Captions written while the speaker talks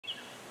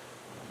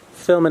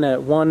Filming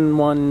at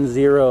 110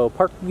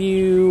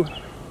 Parkview.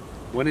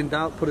 When in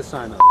doubt, put a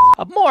sign up.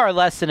 More or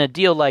less in a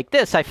deal like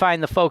this, I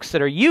find the folks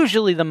that are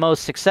usually the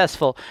most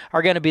successful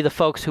are going to be the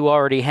folks who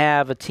already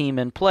have a team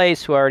in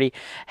place, who already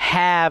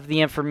have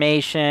the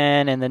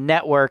information and the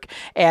network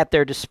at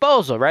their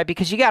disposal, right?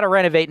 Because you got to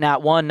renovate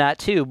not one, not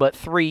two, but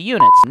 3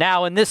 units.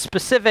 Now, in this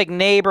specific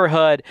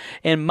neighborhood,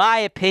 in my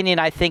opinion,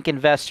 I think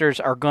investors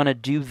are going to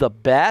do the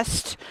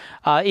best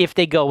if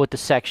they go with the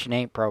Section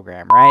 8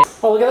 program, right?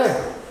 Oh, look at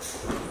that.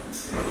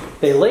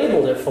 They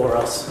labeled it for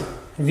us.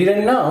 If you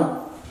didn't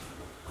know,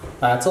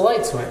 that's a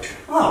light switch.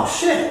 Oh,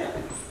 shit.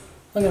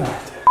 Look at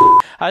that.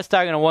 I was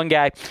talking to one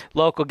guy,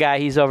 local guy,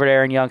 he's over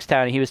there in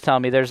Youngstown, and he was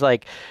telling me there's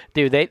like,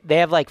 dude, they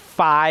have like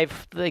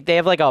they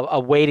have like a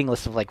waiting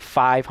list of like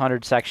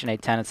 500 Section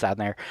 8 tenants out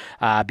there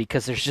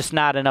because there's just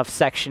not enough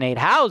Section 8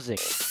 housing.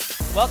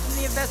 Welcome to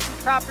the Investment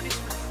Properties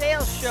for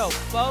Sale Show,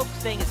 folks.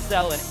 Thing is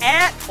selling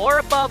at or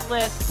above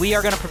list. We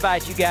are going to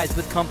provide you guys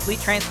with complete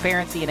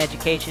transparency and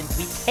education.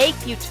 We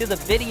take you to the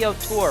video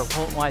tour,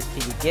 HoltonWise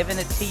TV, giving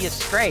it to you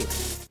straight.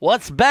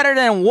 What's better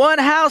than one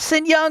house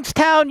in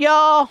Youngstown,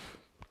 y'all?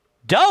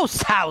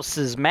 Dose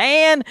houses,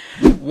 man.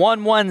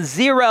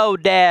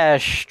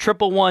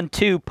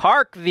 110-1112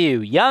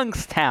 Parkview,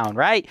 Youngstown,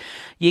 right?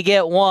 You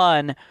get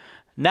one,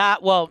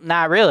 not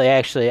really,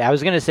 actually. I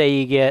was going to say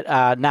you get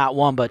not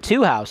one but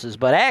 2 houses,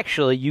 but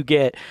actually you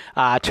get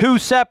 2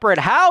 separate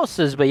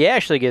houses, but you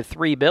actually get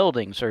 3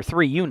 buildings, or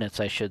 3 units,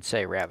 I should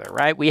say, rather,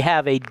 right? We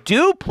have a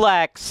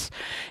duplex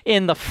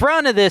in the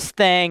front of this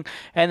thing,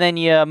 and then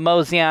you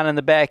mosey on in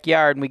the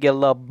backyard, and we get a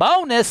little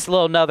bonus,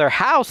 another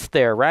house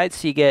there, right?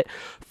 So you get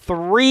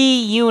 3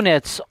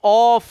 units,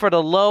 all for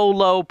the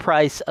low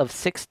price of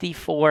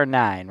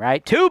 $64,900,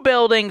 right? 2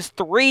 buildings,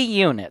 3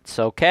 units,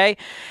 okay?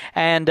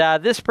 And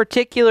this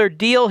particular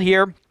deal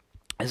here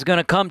is going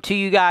to come to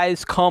you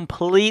guys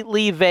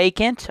completely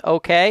vacant,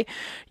 okay?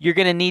 You're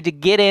going to need to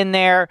get in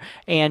there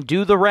and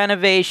do the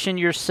renovation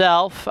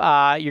yourself.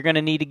 You're going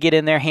to need to get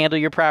in there, handle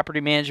your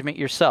property management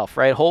yourself,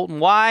 right?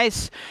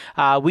 HoltonWise,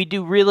 we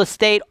do real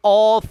estate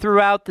all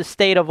throughout the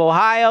state of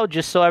Ohio,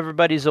 just so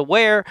everybody's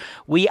aware.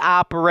 We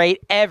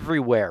operate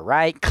everywhere,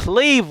 right?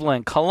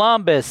 Cleveland,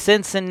 Columbus,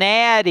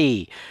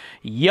 Cincinnati,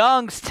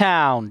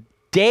 Youngstown,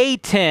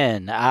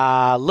 Dayton,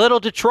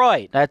 Little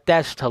Detroit,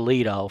 that's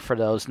Toledo for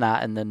those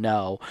not in the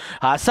know.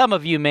 Some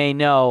of you may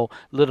know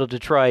Little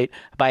Detroit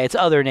by its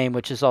other name,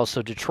 which is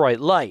also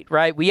Detroit Light,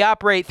 right? We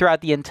operate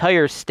throughout the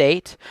entire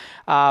state.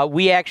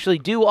 We actually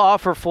do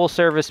offer full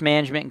service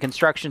management and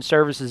construction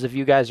services if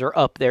you guys are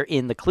up there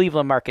in the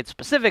Cleveland market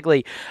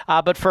specifically.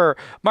 But for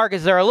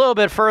markets that are a little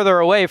bit further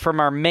away from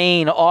our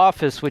main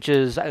office, which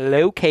is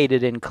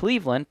located in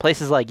Cleveland,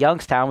 places like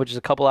Youngstown, which is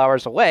a couple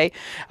hours away,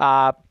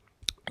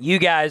 you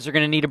guys are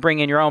going to need to bring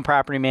in your own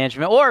property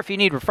management, or if you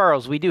need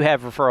referrals, we do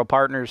have referral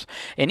partners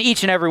in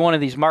each and every one of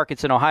these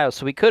markets in Ohio,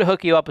 so we could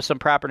hook you up with some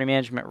property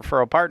management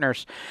referral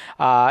partners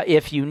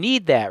if you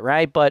need that,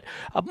 right? But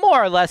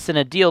more or less in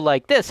a deal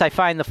like this, I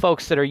find the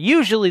folks that are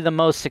usually the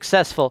most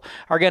successful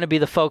are going to be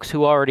the folks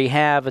who already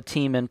have a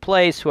team in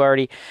place, who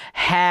already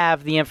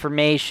have the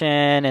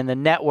information and the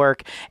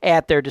network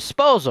at their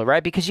disposal,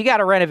 right? Because you got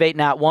to renovate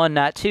not one,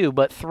 not 2,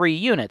 but 3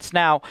 units.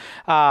 Now,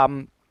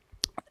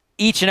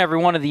 each and every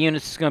one of the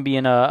units is going to be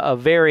in a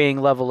varying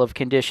level of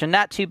condition.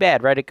 Not too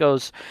bad, right? It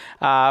goes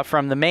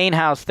from the main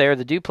house there,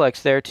 the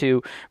duplex there,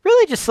 to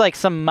really just like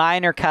some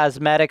minor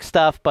cosmetic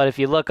stuff. But if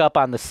you look up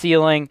on the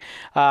ceiling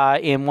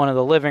in one of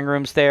the living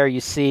rooms there,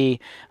 you see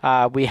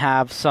we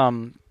have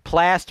some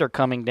plaster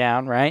coming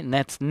down, right? And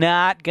that's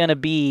not going to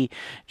be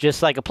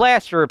just like a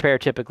plaster repair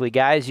typically,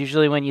 guys.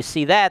 Usually when you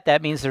see that,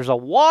 that means there's a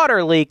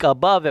water leak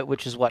above it,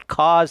 which is what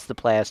caused the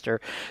plaster.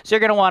 So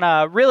you're going to want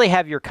to really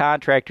have your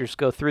contractors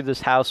go through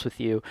this house with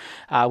you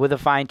with a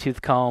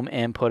fine-tooth comb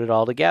and put it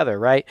all together,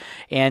 right?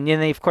 And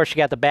then, of course, you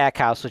got the back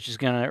house, which is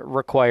going to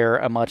require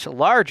a much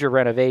larger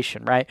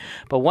renovation, right?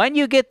 But when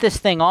you get this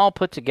thing all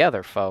put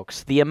together,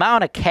 folks, the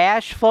amount of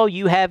cash flow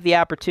you have the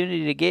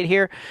opportunity to get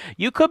here,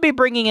 you could be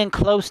bringing in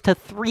close to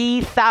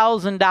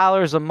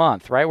 $3,000 a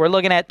month, right? We're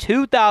looking at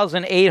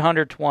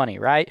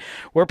 $2,820, right?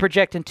 We're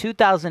projecting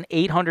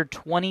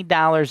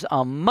 $2,820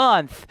 a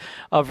month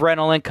of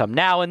rental income.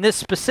 Now, in this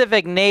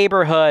specific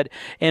neighborhood,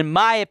 in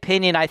my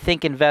opinion, I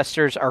think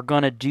investors are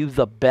going to do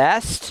the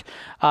best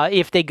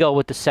if they go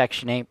with the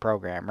Section 8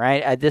 program,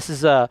 right? This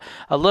is a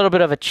little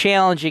bit of a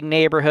challenging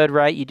neighborhood,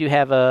 right? You do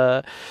have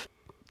a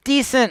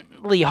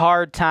decently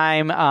hard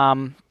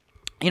time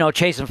you know,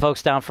 chasing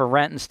folks down for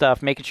rent and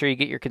stuff, making sure you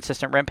get your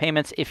consistent rent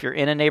payments if you're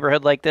in a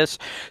neighborhood like this.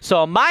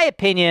 So in my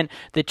opinion,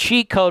 the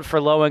cheat code for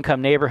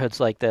low-income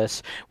neighborhoods like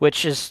this,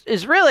 which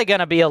is really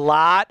going to be a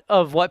lot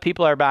of what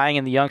people are buying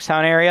in the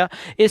Youngstown area,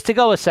 is to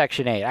go with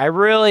Section 8. I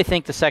really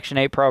think the Section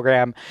 8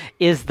 program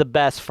is the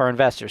best for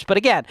investors. But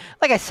again,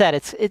 like I said,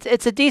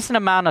 it's a decent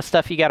amount of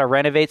stuff you got to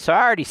renovate. So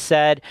I already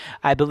said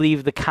I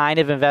believe the kind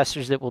of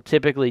investors that will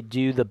typically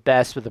do the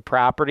best with a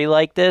property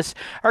like this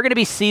are going to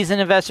be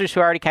seasoned investors who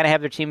already kind of have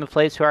their team in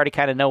place, who already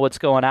kind of know what's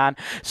going on.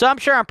 So I'm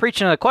sure I'm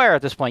preaching to the choir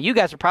at this point. You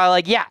guys are probably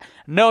like, yeah,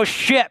 No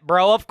shit,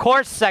 bro. Of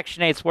course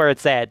Section 8's where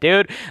it's at,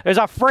 dude. There's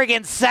a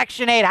friggin'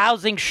 Section 8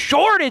 housing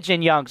shortage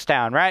in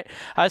Youngstown, right?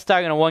 I was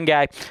talking to one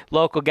guy,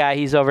 local guy,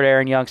 he's over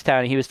there in Youngstown,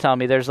 and he was telling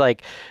me there's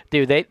like,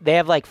 dude, they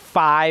have like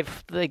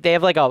they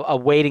have like a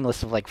waiting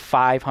list of like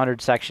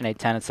 500 Section 8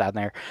 tenants out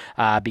there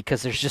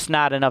because there's just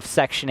not enough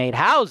Section 8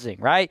 housing,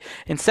 right?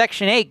 In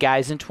Section 8,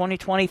 guys, in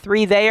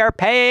 2023, they are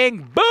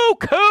paying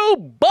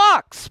buku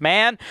bucks,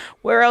 man.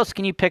 Where else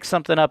can you pick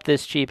something up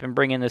this cheap and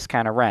bring in this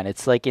kind of rent?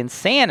 It's like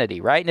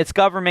insanity, right? And it's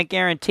government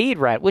guaranteed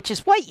rent, which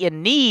is what you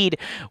need,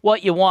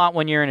 what you want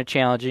when you're in a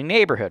challenging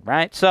neighborhood,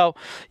 right? So,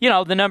 you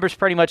know, the numbers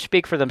pretty much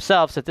speak for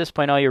themselves. At this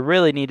point, all you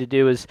really need to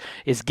do is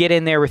get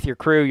in there with your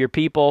crew, your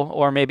people,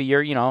 or maybe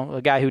you're, you know,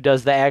 a guy who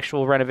does the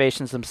actual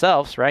renovations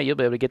themselves, right? You'll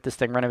be able to get this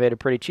thing renovated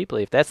pretty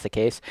cheaply if that's the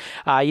case.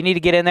 You need to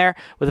get in there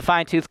with a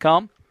fine-tooth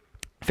comb.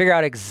 Figure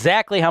out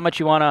exactly how much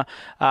you want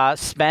to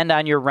spend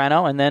on your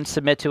reno and then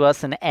submit to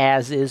us an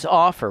as-is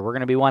offer. We're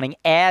going to be wanting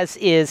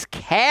as-is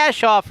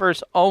cash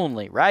offers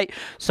only, right?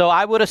 So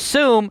I would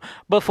assume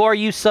before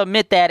you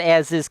submit that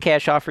as-is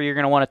cash offer, you're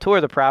going to want to tour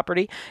the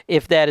property.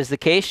 If that is the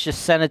case,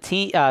 just send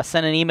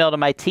an email to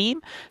my team,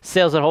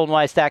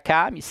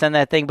 sales@HoltonWise.com. You send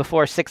that thing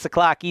before 6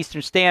 o'clock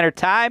Eastern Standard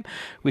Time.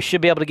 We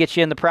should be able to get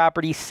you in the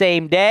property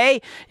same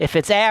day. If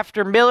it's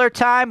after Miller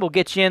time, we'll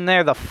get you in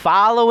there the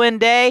following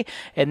day.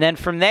 And then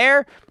from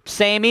there,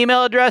 same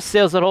email address,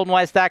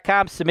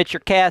 sales@HoltonWise.com. Submit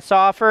your cash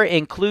offer.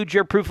 Include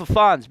your proof of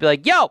funds. Be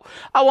like, yo,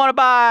 I want to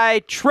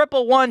buy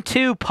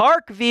 1112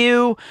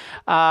 Parkview.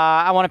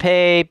 I want to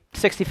pay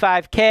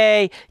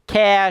 $65K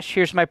cash.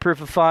 Here's my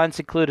proof of funds.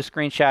 Include a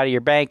screenshot of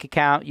your bank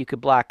account. You could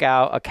block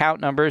out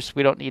account numbers.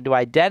 We don't need to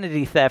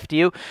identity theft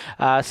you.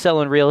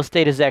 Selling real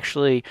estate is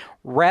actually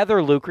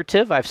rather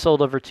lucrative. I've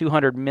sold over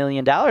 $200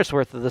 million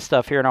worth of the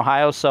stuff here in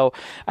Ohio, so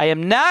I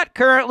am not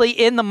currently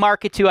in the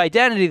market to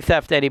identity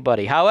theft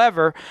anybody.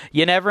 However,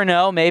 you never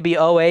know. Maybe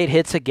 '08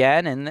 hits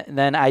again, and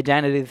then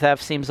identity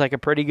theft seems like a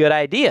pretty good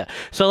idea.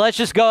 So let's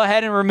just go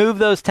ahead and remove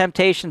those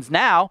temptations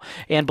now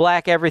and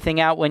black everything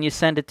out when you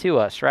send it to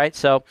us, right?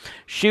 So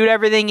shoot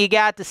everything you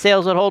got to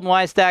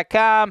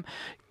sales@HoltonWise.com.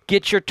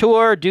 Get your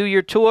tour, do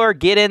your tour,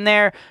 get in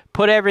there,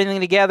 put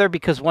everything together,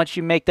 because once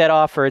you make that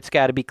offer, it's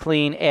got to be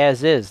clean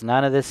as is.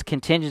 None of this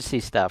contingency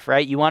stuff,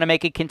 right? You want to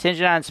make it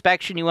contingent on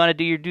inspection, you want to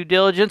do your due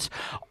diligence?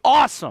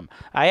 Awesome.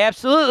 I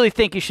absolutely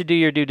think you should do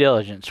your due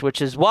diligence,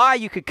 which is why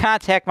you could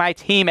contact my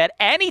team at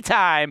any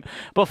time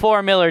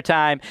before Miller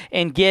time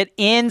and get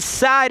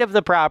inside of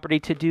the property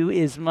to do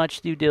as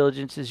much due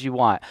diligence as you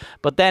want.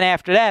 But then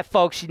after that,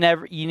 folks, you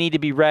need to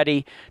be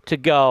ready to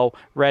go,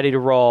 ready to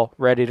roll,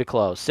 ready to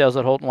close.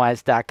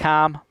 Sales@HoltonWise.com.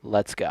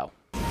 Let's go.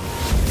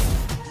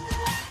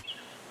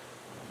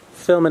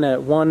 Filming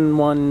at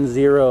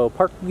 110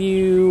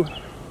 Parkview.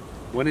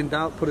 When in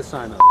doubt, put a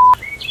sign up.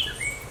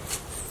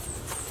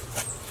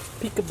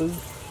 Peekaboo.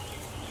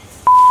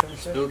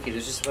 Spooky.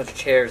 There's just a bunch of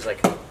chairs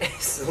like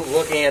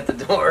looking at the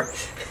door.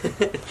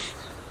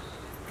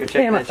 Go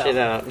check that shit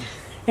out.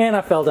 And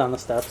I fell down the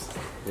steps.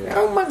 Yeah.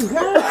 Oh my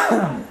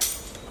god!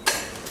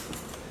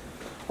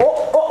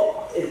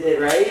 Oh! Is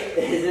it right?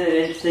 Isn't it an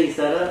interesting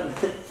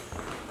setup?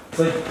 It's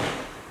like,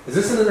 is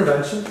this an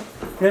intervention?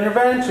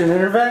 Intervention.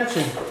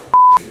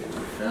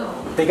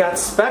 No. They got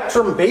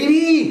Spectrum,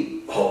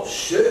 baby! Oh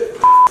shit!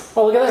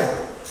 Oh, look at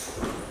that.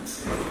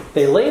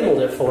 They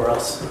labeled it for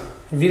us.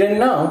 If you didn't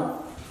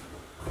know,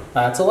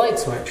 that's a light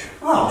switch.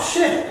 Oh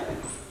shit!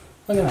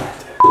 Look at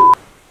that.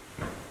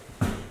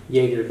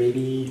 Jaeger,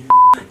 baby.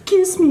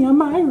 Kiss me,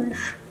 I'm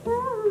Irish.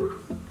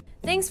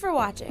 Thanks for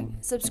watching.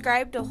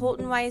 Subscribe to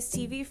HoltonWise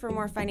TV for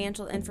more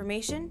financial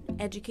information,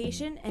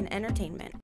 education, and entertainment.